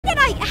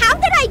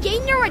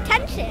your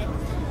attention?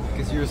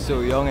 Because you're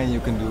so young and you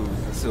can do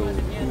so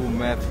cool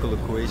mathematical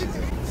equations.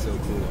 It's so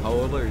cool. How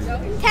old are you?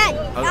 10.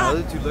 How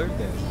did you learn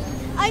that?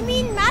 I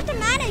mean,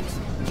 mathematics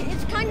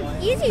is kind of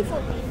easy for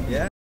me.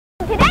 Yeah?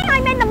 Today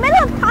I'm in the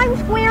middle of Times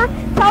Square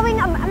solving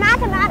a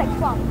mathematics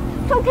problem.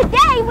 So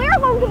today we're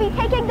going to be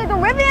taking the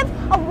derivative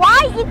of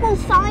y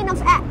equals sine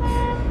of x.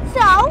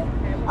 So,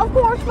 of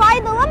course, by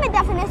the limit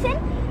definition,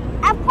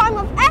 f prime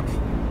of x,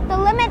 the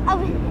limit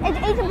of its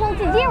h equals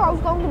to 0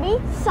 is going to be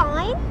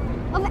sine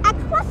of x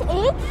plus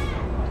h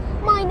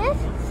minus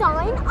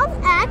sine of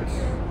x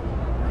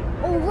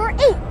over 8.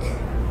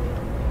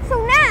 So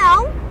now,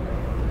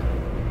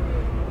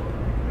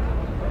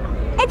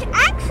 it's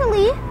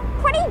actually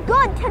pretty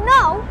good to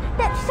know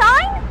that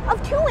sine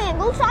of two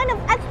angles, sine of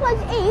x plus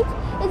 8,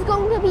 is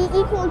going to be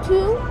equal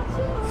to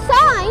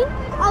sine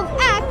of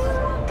x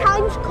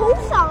times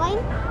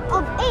cosine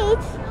of 8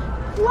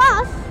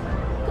 plus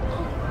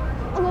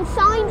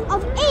sine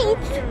of 8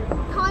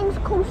 times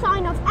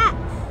cosine of x.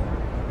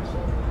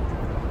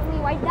 Let me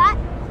write that.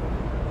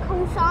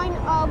 Cosine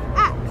of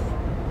x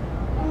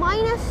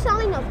minus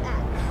sine of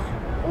x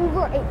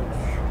over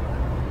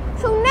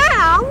 8. So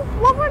now,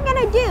 what we're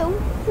going to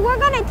do, we're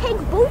going to take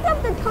both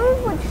of the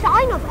terms with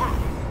sine of x.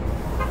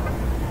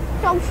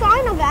 So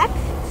sine of x,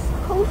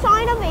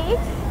 cosine of 8,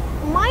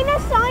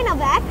 minus sine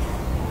of x,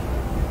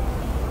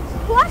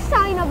 plus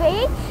sine of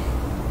 8,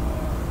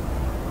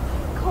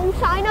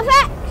 cosine of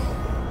x.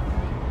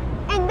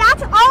 And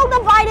that's all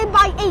divided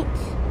by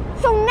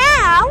 8. So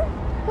now,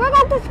 we're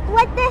going to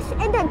split this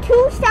into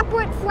two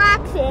separate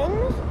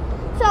fractions.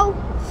 So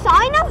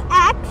sine of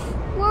x,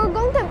 we're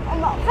going to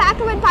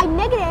factor it by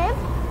negative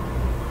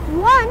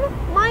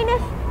 1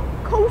 minus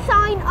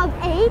cosine of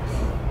 8,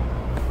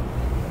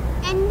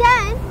 and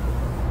then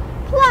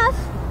plus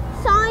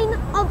sine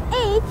of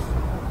 8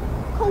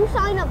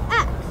 cosine of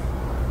x.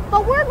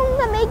 But we're going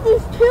to make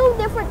these two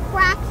different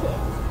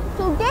fractions.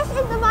 So this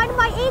is divided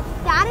by 8,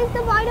 that is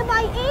divided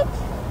by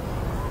 8.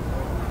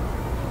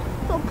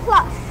 So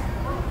plus.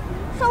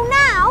 So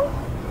now,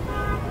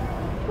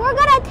 we're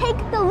going to take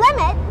the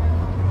limit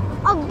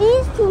of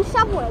these two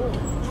separately.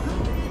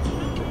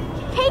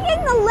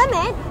 Taking the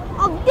limit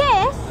of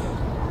this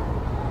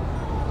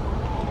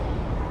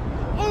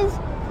is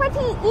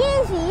pretty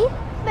easy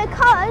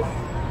because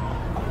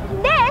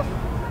this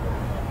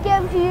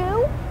gives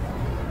you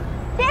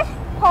this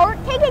part,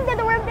 taking the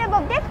derivative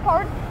of this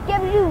part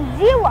gives you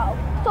 0.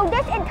 So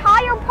this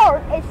entire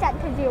part is set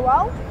to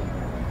 0.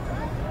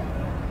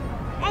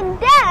 And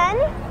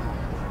then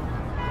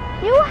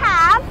you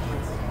have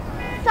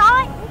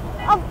sine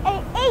of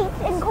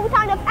 8 in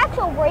cosine of x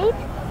over 8,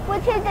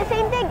 which is the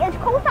same thing as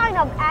cosine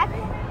of x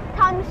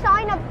times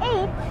sine of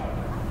 8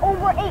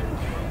 over 8.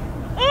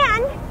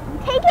 And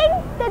taking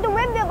the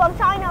derivative of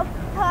sine of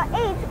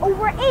 8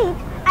 over 8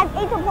 as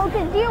h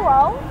approaches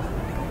 0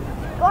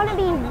 is going to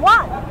be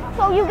 1.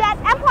 So you get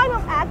f prime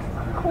of x,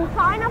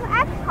 cosine of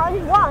x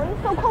times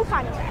 1, so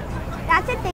cosine of x. That's it.